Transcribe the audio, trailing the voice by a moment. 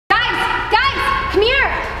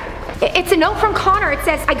It's a note from Connor. It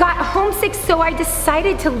says, I got homesick, so I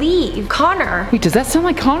decided to leave. Connor. Wait, does that sound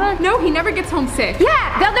like Connor? No, he never gets homesick.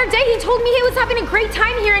 Yeah, the other day he told me he was having a great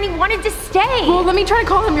time here and he wanted to stay. Well, let me try to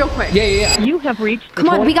call him real quick. Yeah. You have reached the Come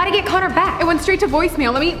on, we gotta get Connor back. It went straight to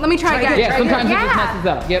voicemail. Let me try again. Yeah, sometimes it just Yeah. messes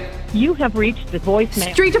up. Yep. You have reached the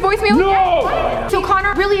voicemail. Straight to voicemail? No! So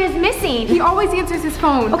Connor really is missing. He always answers his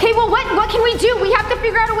phone. Okay, well what can we do? We have to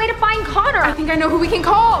figure out a way to find Connor. I think I know who we can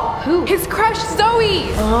call. Who? His crush, Zoe.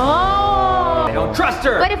 Oh. I don't trust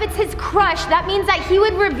her. But if it's his crush, that means that he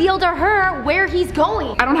would reveal to her where he's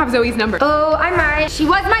going. I don't have Zoe's number. Oh, I might. She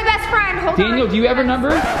was my best friend. Hold Daniel, on. do you have her number?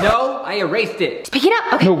 No, I erased it. Pick it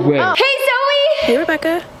up. Okay. No way. Hey, Zoe. Hey,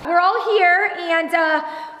 Rebecca. We're all here, and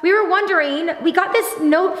we were wondering, we got this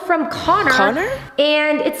note from Connor. Connor?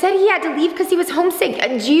 And it said he had to leave because he was homesick.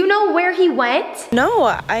 Do you know where he went? No,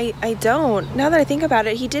 I don't. Now that I think about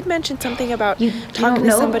it, he did mention something about talking to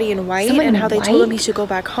know? somebody in white Someone and in how they told him white? he should go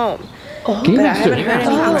back home. Game But I Master. haven't heard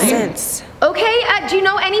anything since. Okay, do you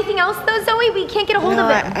know anything else though, Zoe? We can't get a hold No,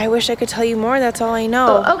 of him. I wish I could tell you more. That's all I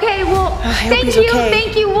know. Okay, well, hope thank he's you, okay.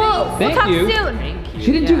 thank you. We'll Thank talk you. soon.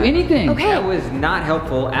 She didn't do anything. Okay. That was not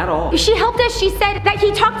helpful at all. She helped us. She said that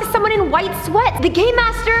he talked to someone in white sweats. The Game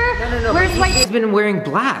Master. No. Where's white? He's been wearing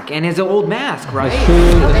black and his old mask, right?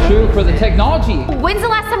 That's true for the technology. When's the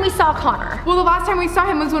last time we saw Connor? Well, the last time we saw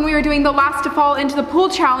him was when we were doing the last to fall into the pool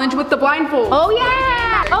challenge with the blindfold. Oh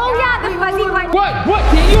yeah. Oh yeah, the fuzzy one. What,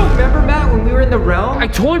 Daniel? Remember, Matt, when we were in the realm? I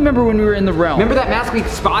totally remember when we were in the realm. Remember that mask? We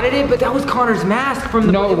spotted it, but that was Connor's mask from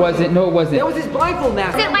the... No, it wasn't. That was his blindfold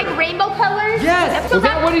mask. Is it like rainbow colors? Yes. So Was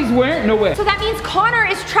that what he's wearing? No way. So that means Connor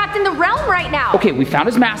is trapped in the realm right now. Okay, we found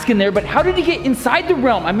his mask in there, but how did he get inside the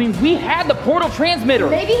realm? I mean, we had the portal transmitter.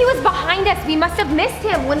 Maybe he was behind us. We must have missed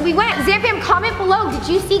him when we went. Zamfam, comment below. Did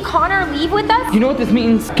you see Connor leave with us? You know what this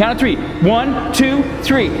means? Count of 3. 1, 2,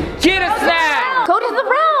 3. Get a snack! Go to the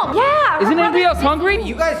realm. Yeah. Isn't anybody else hungry?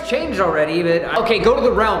 You guys changed already, but... Okay, go to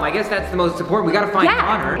the realm. I guess that's the most important. We gotta find Yeah.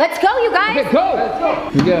 Connor. Let's go, you guys. Okay, go. Let's go.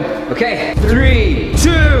 Here we go. Okay. 3,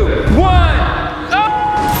 2, 1.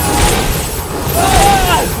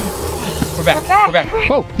 We're back.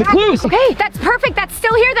 Whoa, the clues. Okay, that's perfect. That's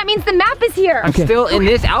still here. That means the map is here. Okay. Still in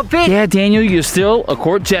this outfit? Yeah, Daniel, you're still a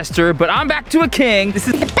court jester, but I'm back to a king. This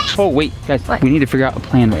is... Oh, wait, guys, we need to figure out a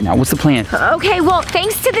plan right now. What's the plan? Okay, well,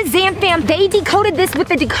 thanks to the Zamfam, they decoded this with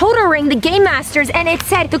the decoder ring, the Game Masters, and it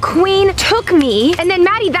said, the queen took me. And then,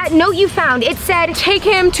 Maddie, that note you found, it said, Take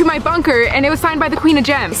him to my bunker, and it was signed by the Queen of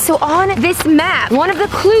Gems. so on this map, one of the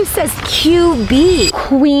clues says QB,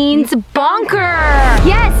 Queen's Bunker.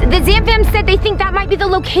 Yes, the Zamfam said they think that might be the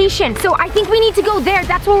location. So I think we need to go there.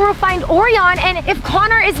 That's where we'll find Orion. And if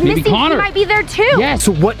Connor is missing, Connor. he might be there too. Yeah,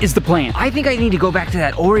 so what is the plan? I think I need to go back to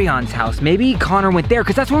that Orion's house. Maybe Connor went there,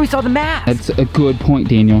 because that's where we saw the mask. That's a good point,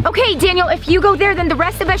 Daniel. Okay, Daniel, if you go there, then the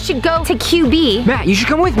rest of us should go to QB. Matt, you should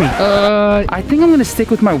come with me. I think I'm gonna stick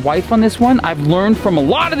with my wife on this one. I've learned from a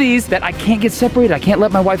lot of these that I can't get separated. I can't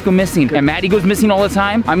let my wife go missing. And Maddie goes missing all the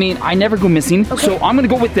time. I mean, I never go missing, so I'm gonna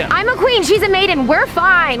go with them. I'm a queen, she's a maiden. We're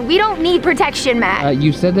fine. We don't need protection, Matt.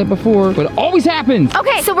 You said that before, but it always happens.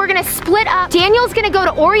 Okay, so we're gonna split up. Daniel's gonna go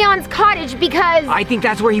to Orion's cottage because... I think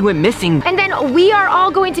that's where he went missing. And then we are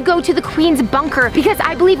all going to go to the queen's bunker because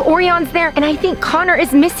I believe Orion's there and I think Connor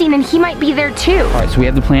is missing and he might be there too. All right, so we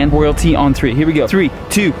have the plan. Royalty on 3. Here we go. 3,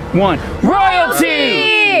 2, 1.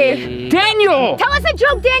 Royalty! Daniel! Tell us a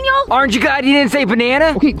joke, Daniel! Aren't you glad he didn't say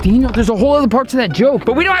banana? Okay, Daniel, there's a whole other part to that joke,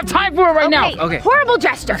 but we don't have time for it right now. Okay. Horrible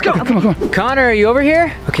gesture. Let's go. Come on. Connor, are you over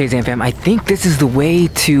here? Okay, Zamfam, I think this is the way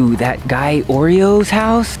to that guy Oreo's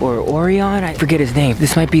house, or Orion, I forget his name.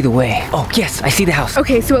 This might be the way. Oh, yes, I see the house.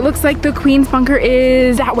 Okay, so it looks like the Queen's bunker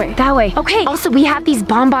is that way. That way. Okay, also we have these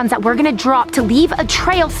bonbons that we're gonna drop to leave a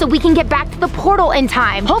trail so we can get back to the portal in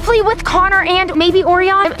time. Hopefully with Connor and maybe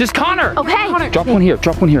Orion. Just Connor. Okay. Drop one here.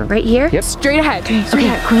 Right here? Yep. Straight ahead. Okay,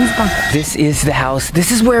 Queen's bunker. This is the house.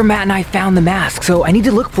 This is where Matt and I found the mask. So I need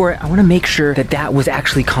to look for it. I want to make sure that that was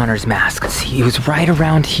actually Connor's mask. Let's see, it was right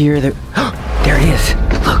around here. There it is.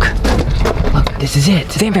 Look, this is it.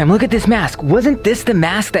 Zamfam, look at this mask. Wasn't this the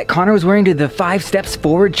mask that Connor was wearing to the 5 Steps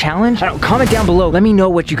Forward challenge? I don't, comment down below. Let me know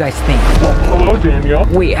what you guys think. Hello, Daniel.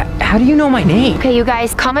 Wait, how do you know my name? Okay, you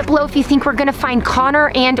guys, comment below if you think we're gonna find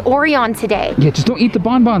Connor and Orion today. Yeah, just don't eat the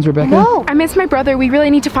bonbons, Rebecca. No. I miss my brother. We really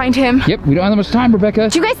need to find him. Yep, we don't have that much time, Rebecca.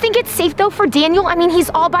 Do you guys think it's safe though for Daniel? I mean, he's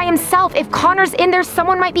all by himself. If Connor's in there,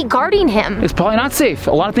 someone might be guarding him. It's probably not safe.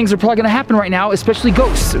 A lot of things are probably gonna happen right now, especially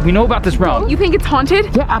ghosts. We know about this realm. You think it's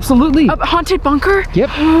haunted? Yeah, absolutely. A haunted bunker? Yep.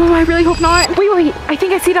 Oh, I really hope not. Wait. I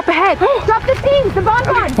think I see it up ahead. Drop the things, the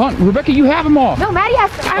bonbons. Come on, Rebecca, you have them all. No, Maddie has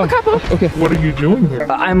to. I have a couple. Okay. What are you doing here?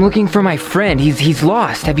 I'm looking for my friend. He's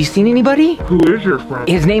lost. Have you seen anybody? Who is your friend?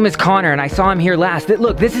 His name is Connor, and I saw him here last.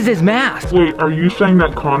 Look, this is his mask. Wait, are you saying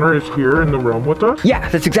that Connor is here in the room with us? Yeah,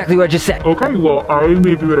 that's exactly what I just said. Okay, well, I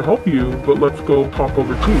may be able to help you, but let's go talk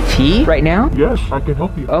over tea. Tea? Right now? Yes, I can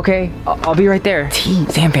help you. Okay, I'll be right there. Tea.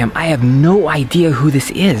 Zamfam, I have no idea who this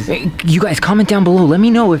is. You guys comment down below. Let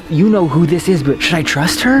me know if you know who this is, but should I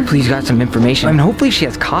trust her? Please got some information. I mean, hopefully she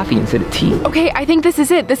has coffee instead of tea. Okay, I think this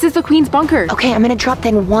is it. This is the Queen's bunker. Okay, I'm gonna drop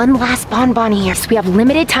then one last bonbon here. So we have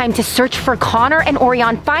limited time to search for Connor and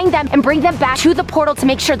Orion, find them, and bring them back to the portal to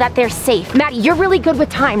make sure that they're safe. Maddie, you're really good with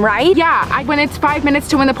time, right? Yeah, when it's 5 minutes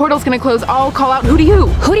to when the portal's gonna close, I'll call out Hootie Hoo.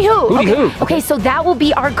 Hootie Hoo. Hootie Okay. Hoo. Okay, so that will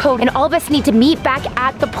be our code, and all of us need to meet back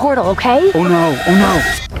at the portal, okay? Oh no.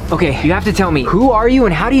 Okay, you have to tell me, who are you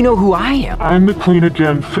and how do you know who I am? I'm the Queen of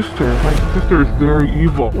Gem's sister. My sister is very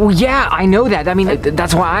evil. Well, yeah, I know that. I mean,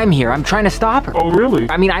 that's why I'm here. I'm trying to stop her. Oh, really?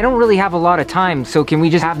 I mean, I don't really have a lot of time, so can we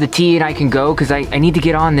just have the tea and I can go? Because I need to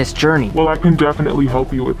get on this journey. Well, I can definitely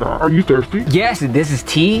help you with that. Are you thirsty? Yes, this is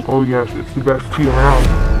tea. Oh, yes, it's the best tea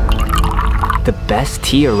around. The best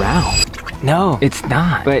tea around. No, it's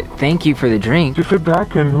not. But thank you for the drink. Just sit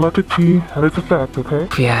back and let the tea have its effect, okay?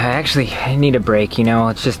 Yeah, actually, I need a break, you know?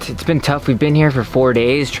 It's been tough. We've been here for 4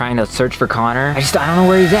 days trying to search for Connor. I don't know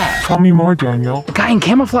where he's at. Tell me more, Daniel. The guy in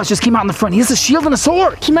camouflage just came out in the front. He has a shield and a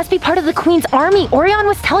sword. He must be part of the Queen's army. Orion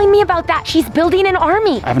was telling me about that. She's building an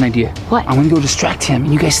army. I have an idea. What? I'm gonna go distract him,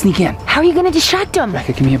 and you guys sneak in. How are you gonna distract him?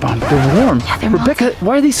 Rebecca, give me a bomb. They're warm. Yeah, they're Rebecca,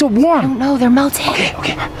 why are they so warm? No, they're melting. Okay,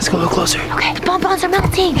 let's go a little closer. Okay, the bonbons are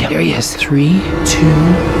melting. Yeah, there he is. 3, 2,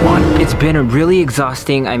 1. It's been really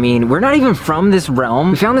exhausting. I mean, we're not even from this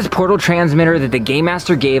realm. We found this portal transmitter that the Game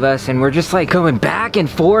Master gave us, and we're just like going back and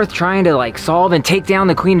forth trying to like solve and take down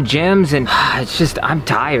the Queen of Gems, and it's just, I'm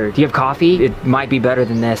tired. Do you have coffee? It might be better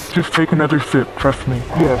than this. Just take another sip, trust me.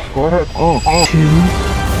 Yes, go ahead. 2,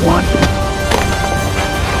 1.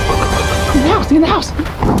 In the house.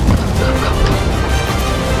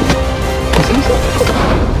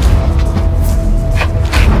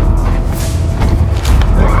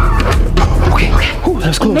 That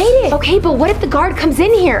was close. Made it. Okay, but what if the guard comes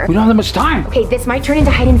in here? We don't have that much time. Okay, this might turn into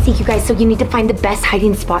hide and seek, you guys, so you need to find the best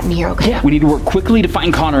hiding spot in here, okay? Yeah. We need to work quickly to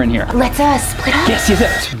find Connor in here. Let's split up.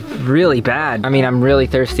 Yes. Really bad. I mean, I'm really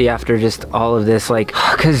thirsty after just all of this, like,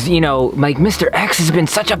 cause you know, like Mr. X has been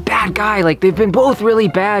such a bad guy. Like, they've been both really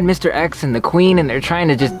bad, Mr. X and the Queen, and they're trying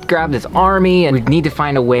to just grab this army, and we need to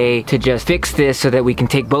find a way to just fix this so that we can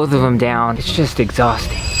take both of them down. It's just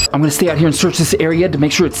exhausting. I'm gonna stay out here and search this area to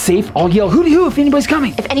make sure it's safe. I'll yell Hootie Hoo if anybody's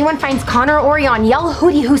coming. If anyone finds Connor or Orion, yell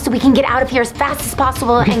Hootie Hoo so we can get out of here as fast as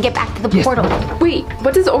possible and get back to the portal. Wait,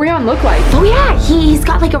 what does Orion look like? Oh yeah, he's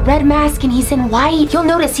got like a red mask and he's in white. You'll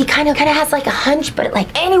notice he kind of has like a hunch, but like,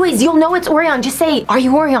 anyways, you'll know it's Orion. Just say, are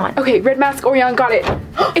you Orion? Okay, red mask Orion, got it.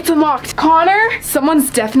 It's unlocked. Connor?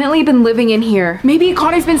 Someone's definitely been living in here. Maybe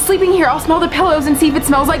Connor's been sleeping here. I'll smell the pillows and see if it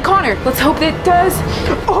smells like Connor. Let's hope it does.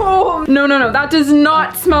 Oh, no, that does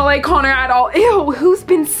not smell like Connor at all. Ew, who's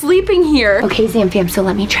been sleeping here? Okay, Zamfam, so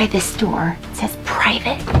let me try this door. It says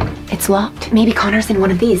private. It's locked. Maybe Connor's in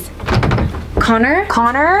one of these. Connor?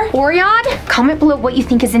 Orion? Comment below what you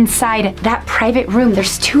think is inside that private room.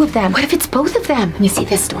 There's 2 of them. What if it's both of them? Let me see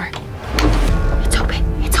this door. It's open.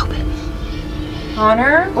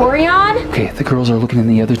 Connor? Orion? Okay, the girls are looking in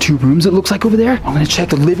the other 2 rooms it looks like over there. I'm gonna check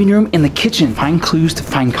the living room and the kitchen. Find clues to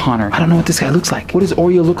find Connor. I don't know what this guy looks like. What does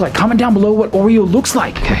Oreo look like? Comment down below what Oreo looks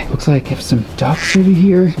like. Okay, looks like I have some ducks over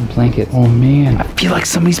here. Some blankets. Oh man, I feel like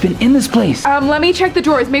somebody's been in this place. Let me check the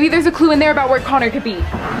drawers. Maybe there's a clue in there about where Connor could be.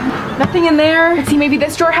 Nothing in there. Let's see, maybe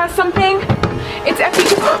this drawer has something. It's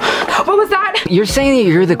empty. What was that? You're saying that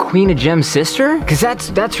you're the Queen of Gem's sister? Cause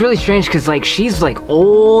that's really strange, cause like she's like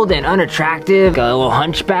old and unattractive, got a little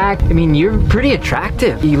hunchback. I mean, you're pretty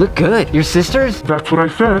attractive. You look good. Your sisters? That's what I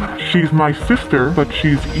said. She's my sister, but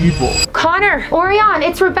she's evil. Connor, Orion,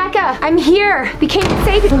 it's Rebecca. I'm here. We came to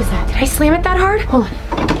save you. What was that? Did I slam it that hard? Hold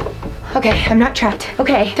on. Okay, I'm not trapped.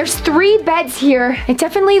 Okay, there's 3 beds here. It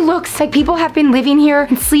definitely looks like people have been living here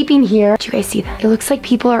and sleeping here. Do you guys see that? It looks like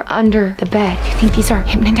people are under the bed. Do you think these are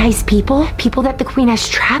hypnotized people? People that the Queen has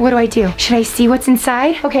trapped? What do I do? Should I see what's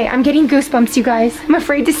inside? Okay, I'm getting goosebumps, you guys. I'm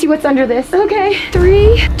afraid to see what's under this. Okay,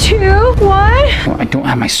 3, 2, 1. Well, I don't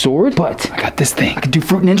have my sword, but I got this thing. I can do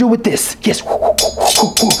Fruit Ninja with this. Yes. Fruit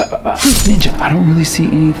Ninja. I don't really see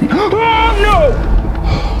anything. Oh no!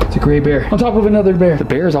 It's a gray bear on top of another bear. The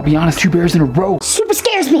bears, I'll be honest, 2 bears in a row. Super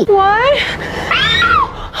scares me. What?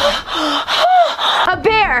 A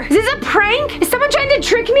bear. Is this a prank? Is someone trying to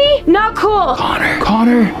trick trick me? Not cool.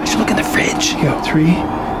 Connor, I should look in the fridge. Here, 3,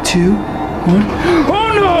 2, 1.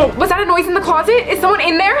 Oh no! Was that a noise in the closet? Is someone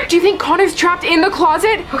in there? Do you think Connor's trapped in the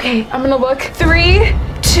closet? Okay, I'm gonna look. 3,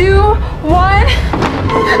 2, 1.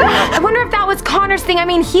 I wonder if that was Connor's thing. I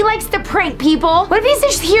mean, he likes to prank people. What if he's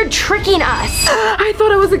just here tricking us? I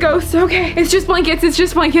thought it was a ghost. Okay, it's just blankets.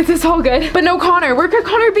 It's all good. But no Connor. Where could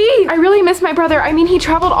Connor be? I really miss my brother. I mean, he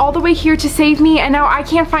traveled all the way here to save me, and now I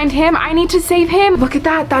can't find him. I need to save him. Look at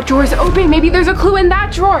that. That drawer is open. Maybe there's a clue in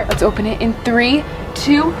that drawer. Let's open it in 3,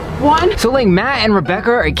 2, 1. So like Matt and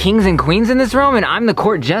Rebecca are kings and queens in this room and I'm the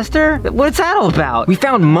court jester? What's that all about? We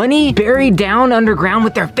found money buried down underground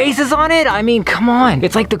with their faces on it? I mean, come on.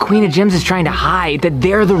 It's like the Queen of Gems is trying to hide that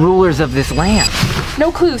they're the rulers of this land.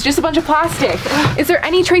 No clues, just a bunch of plastic. Is there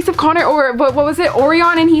any trace of Connor or what was it,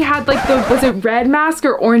 Orion, and he had like the, was it red mask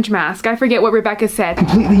or orange mask? I forget what Rebecca said.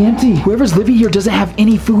 Completely empty. Whoever's living here doesn't have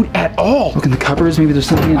any food at all. Look in the cupboards, maybe there's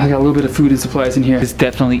something. I got a little bit of food and supplies in here. This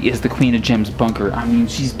definitely is the Queen of Gems bunker. I mean,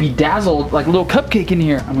 she's bedazzled like a little cupcake in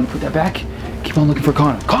here. I'm gonna put that back. Keep on looking for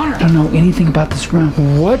Connor. Connor! I don't know anything about this room.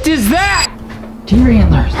 What is that? Deer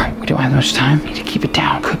antlers. All right, we don't have much time. Need to keep it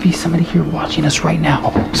down. Could be somebody here watching us right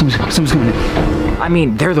now. Oh, someone's coming in. I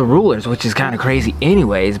mean, they're the rulers, which is kind of crazy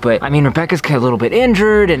anyways, but I mean, Rebecca's a little bit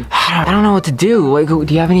injured and I don't know what to do. Like,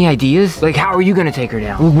 do you have any ideas? Like, how are you gonna take her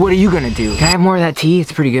down? What are you gonna do? Can I have more of that tea?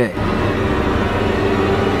 It's pretty good. It's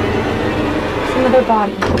another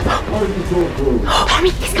body. Tommy,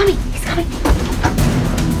 he's coming. He's coming.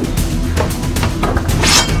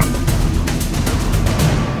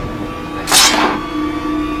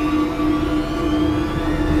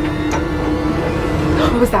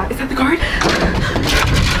 What was that? Is that the guard?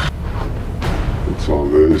 What's all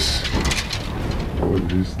this?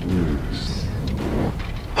 What is this?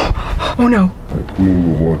 Oh no. The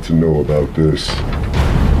queen will want to know about this.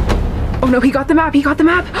 Oh no, he got the map. He got the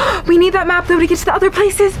map. We need that map though to get to the other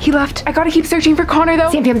places. He left. I gotta keep searching for Connor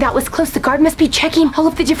though. Zamfam, that was close. The guard must be checking all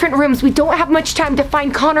of the different rooms. We don't have much time to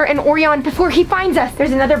find Connor and Orion before he finds us.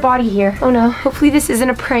 There's another body here. Oh no, hopefully this isn't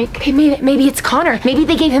a prank. Okay, maybe it's Connor. Maybe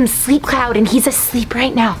they gave him sleep cloud and he's asleep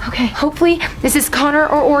right now. Okay, hopefully this is Connor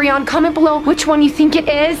or Orion. Comment below which one you think it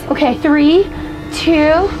is. Okay, 3, 2,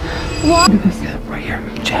 1. Yeah, right here,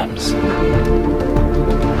 Gems.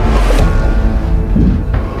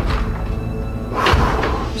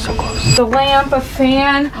 So close. The lamp, a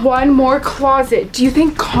fan, one more closet. Do you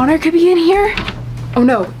think Connor could be in here? Oh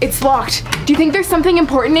no, it's locked. Do you think there's something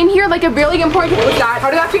important in here? Like a really important, what was that? How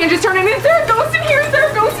did that fan just turn in? Is there a ghost in here? Is there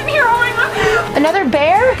a ghost in here? Oh my god. Another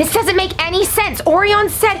bear? This doesn't make any sense. Orion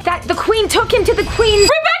said that the queen took him to the queen's—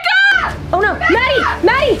 Rebecca! Oh no,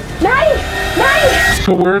 Maddie!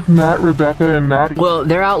 So where's Matt, Rebecca, and Maddie? Well,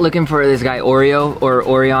 they're out looking for this guy Oreo or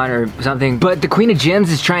Orion or something, but the Queen of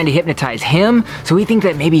Gems is trying to hypnotize him, so we think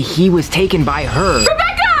that maybe he was taken by her.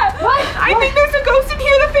 Rebecca! What? I think there's a ghost in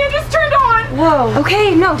here. The fan just turned on. Whoa.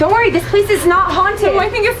 Okay, no, don't worry. This place is not haunted. Oh, I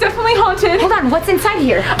think it's definitely haunted. Hold on, what's inside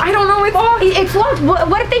here? I don't know. It's locked. It's locked.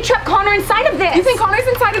 What if they trap Connor inside of this? You think Connor's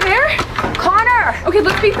inside of there? Connor! Okay,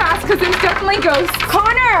 let's be fast because there's definitely ghosts.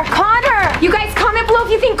 Connor! You guys comment below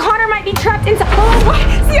if you think Connor might be trapped inside. Oh, What?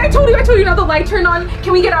 See, I told you. Now the light turned on.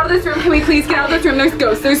 Can we get out of this room? Can we please get out of this room? There's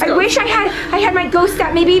ghosts. There's ghosts. I wish I had my ghost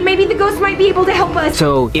app. Maybe the ghost might be able to help us.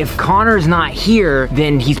 So if Connor's not here,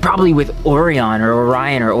 then he's probably with Orion or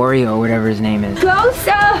Orion or Oreo or whatever his name is. Ghosts,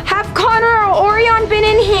 have Connor or Orion been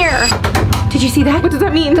in here? Did you see that? What does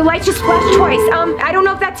that mean? The light just flashed twice. I don't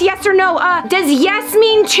know if that's yes or no. Does yes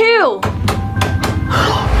mean 2?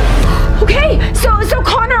 Okay, so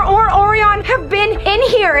Connor or Orion have been in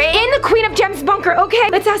here, in the Queen of Gems bunker. Okay,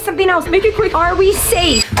 let's ask something else. Make it quick. Are we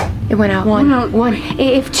safe? It went out. One.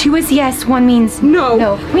 If 2 is yes, 1 means no.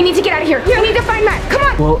 No. We need to get out of here. We need to find Matt. Come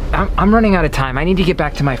on. Well, I'm running out of time. I need to get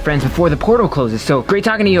back to my friends before the portal closes, so great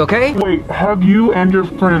talking to you, okay? Wait, have you and your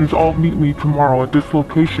friends all meet me tomorrow at this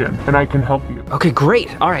location, and I can help you. Okay, great.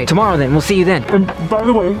 All right, tomorrow then. We'll see you then. And by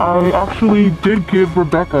the way, I actually did give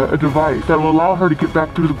Rebecca a device that will allow her to get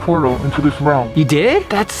back through the portal into this realm. You did?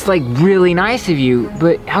 That's like really nice of you,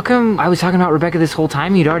 but how come I was talking about Rebecca this whole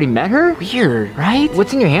time? You'd already met her? Weird, right?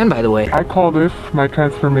 What's in your hand, by the way? I call this my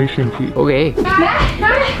transformation key. Okay.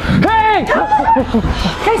 Hey!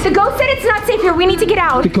 Guys, the ghost said it's not safe here. We need to get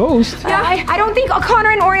out. The ghost? Yeah, I don't think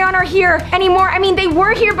Connor and Orion are here anymore. I mean, they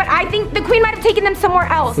were here, but I think the queen might have taken them somewhere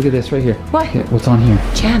else. Look at this right here. What? Okay, what's on here?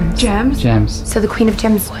 Gems. Gems. So the Queen of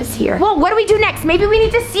Gems was here. Well, what do we do next? Maybe we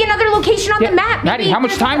need to see another location on the map. Maddie, Maybe how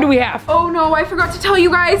much time do we have? Oh no, I forgot to tell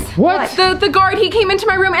you guys. What? The guard, he came into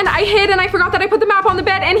my room and I hid and I forgot that I put the map on the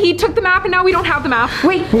bed and he took the map and now we don't have the map.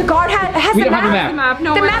 Wait, the guard has We the don't have map? the map.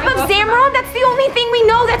 No, The I map of lost the Zamron? That's the only thing we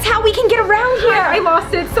know. that's how we can get around here. I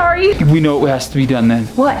lost it, sorry. We know what has to be done then.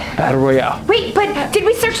 What? Battle Royale. Wait, but did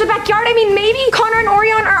we search the backyard? I mean, maybe Connor and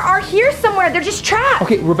Orion are here somewhere. They're just trapped.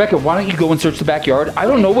 Okay, Rebecca, why don't you go and search the backyard? I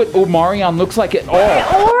don't know what Omarion looks like at all.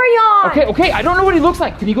 Orion! Okay, I don't know what he looks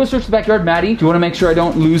like. Can you go search the backyard, Maddie? Do you want to make sure I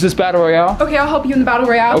don't lose this Battle Royale? Okay, I'll help you in the battle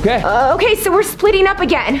royale. Okay. Okay, so we're splitting up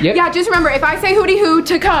again. Yep. Yeah, just remember, if I say hootie hoo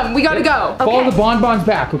to come, we gotta go. Follow the bonbons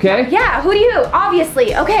back, okay? Yeah, who do you?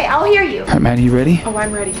 Obviously. Okay, I'll hear you. All right, Maddie, you ready? Oh,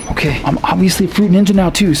 I'm ready. Okay, I'm obviously a fruit ninja now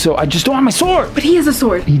too, so I just don't have my sword. But he has a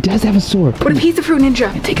sword. He does have a sword. What if he's a fruit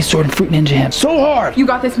ninja? Take his sword and fruit ninja him so hard. You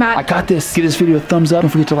got this, Matt. I got this. Give this video a thumbs up. Don't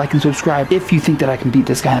forget to like and subscribe if you think that I can beat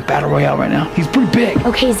this guy in Battle Royale right now. He's pretty big.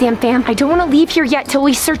 Okay, Zamfam, I don't want to leave here yet till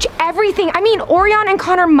we search everything. I mean, Orion and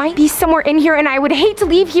Connor might be somewhere in here, and I would hate to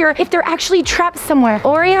leave here if they're actually trapped somewhere.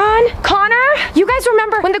 Orion? Connor? You guys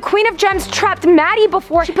remember when the Queen of Gems trapped Maddie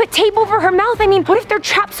before? She put tape over her mouth. I mean, what if they're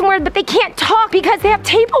trapped somewhere but they can't talk because they have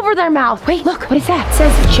tape over their mouth? Wait, look, what is that? It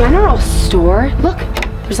says general store. Look,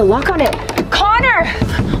 there's a lock on it. Connor!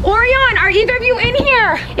 Orion, are either of you in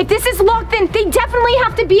here? If this is locked, then they definitely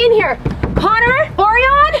have to be in here. Connor?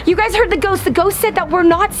 Orion? You guys heard the ghost. The ghost said that we're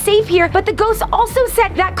not safe here, but the ghost also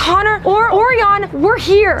said that Connor or Orion were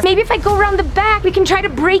here. Maybe if I go around the back, we can try to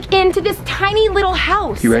break into this tiny little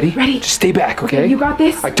house. You ready? Ready. Just stay back, okay? You got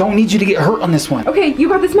this. I don't need you to get hurt on this one. Okay, you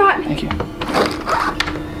got this, Matt. Thank you.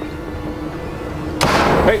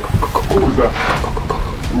 Hey, Who is that?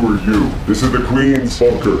 Who are you? This is the Queen's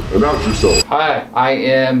bunker. Announce yourself. Hi, I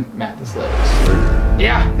am Matt the Slaves.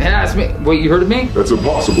 Yeah, that's me. Wait, you heard of me? That's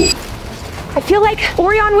impossible. I feel like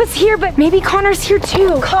Orion was here, but maybe Connor's here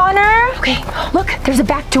too. Connor? Okay, look, there's a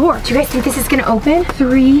back door. Do you guys think this is gonna open?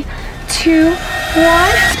 3, 2, 1.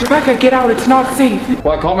 Rebecca, get out. It's not safe.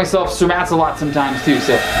 Well, I call myself Sir Matt's a lot sometimes too,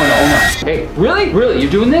 so. Oh no. Hey, really? Really?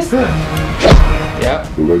 You're doing this? Yep.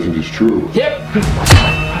 The legend is true. Yep.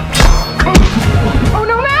 Oh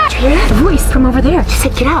no, Matt! Hear that voice from over there? She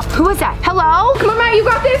said, get out. Who was that? Hello? Come on, Matt, you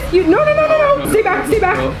got this. You no. Stay back, stay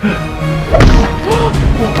back.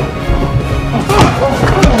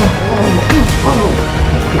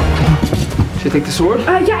 Should I take the sword?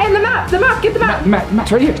 Yeah, and the map. Get the map.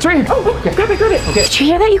 Matt, right here. It's right here. Oh, okay. Grab it. Okay. Did you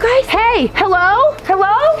hear that, you guys? Hey, hello?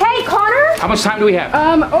 Hey, Connor? How much time do we have?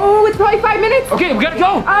 It's probably 5 minutes. Okay, we gotta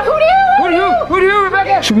go. Who do you,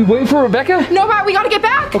 Rebecca? Should we wait for Rebecca? No, Matt, we gotta get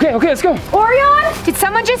back. Okay, let's go. Orion? Did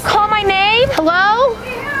someone just call my name? Hello?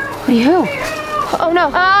 Who? Oh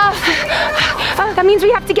no. That means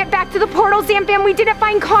we have to get back to the portal, Zamfam. We didn't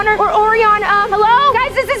find Connor or Orion. Hello?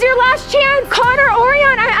 Guys, this is your last chance. Connor,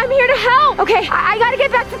 Orion, I'm here to help. Okay, I gotta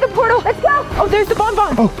get back to the portal. Let's go. Oh, there's the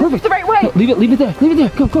bonbon. Oh, perfect. The right way. No, leave it there.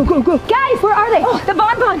 Go. Guys, where are they? Oh, the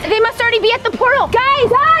bonbons. They must already be at the portal. Guys!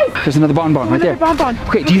 There's another bonbon right there. Bonbon.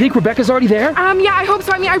 Okay, do you think Rebecca's already there? Yeah, I hope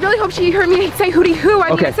so. I mean, I really hope she heard me say hootie hoo. I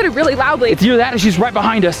mean, Okay. I said it really loudly. It's either that or she's right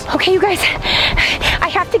behind us. Okay, you guys, I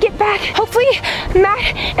have to get back. Hopefully,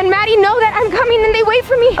 Matt and Maddie know that I'm coming and they wait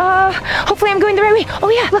for me. Hopefully I'm going the right way. Oh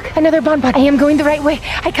yeah, look, another bonbon. I am going the right way.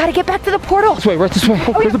 I gotta get back to the portal. This way, right this way.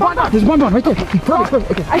 Oh, there's a bonbon. There's a bonbon right there. Okay,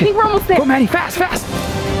 perfect. Okay. I think we're almost there. Go, Maddie, fast.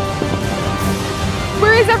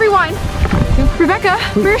 Where is everyone? Rebecca,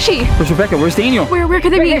 where is she? Where's Rebecca? Where's Daniel? Where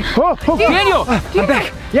could they be? Oh, Daniel! I'm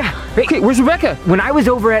back. Yeah. Hey, Okay, where's Rebecca? when I was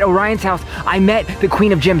over at Orion's house, I met the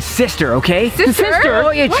Queen of Gems' sister, okay? Sister?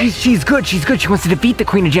 Oh, yeah, she's good. She wants to defeat the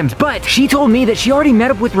Queen of Gems. But she told me that she already met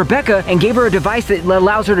up with Rebecca and gave her a device that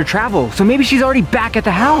allows her to travel. So maybe she's already back at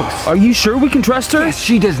the house. Are you sure we can trust her? Yes,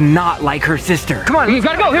 she does not like her sister. Come on, You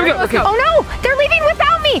gotta go. Here we go. Let's go. Oh no, they're leaving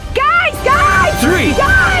without me. Guys! 3,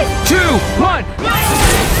 Guys! 2, 1.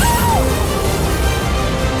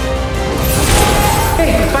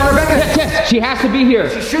 Hey, find Rebecca. Yes, she has to be here.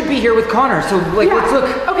 She should be here with Connor. So, let's look.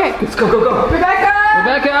 Okay. Let's go. Rebecca!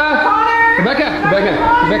 Connor!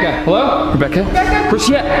 Rebecca. Hello? Rebecca? Where's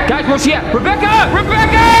she at? Guys, where's she at?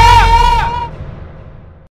 Rebecca!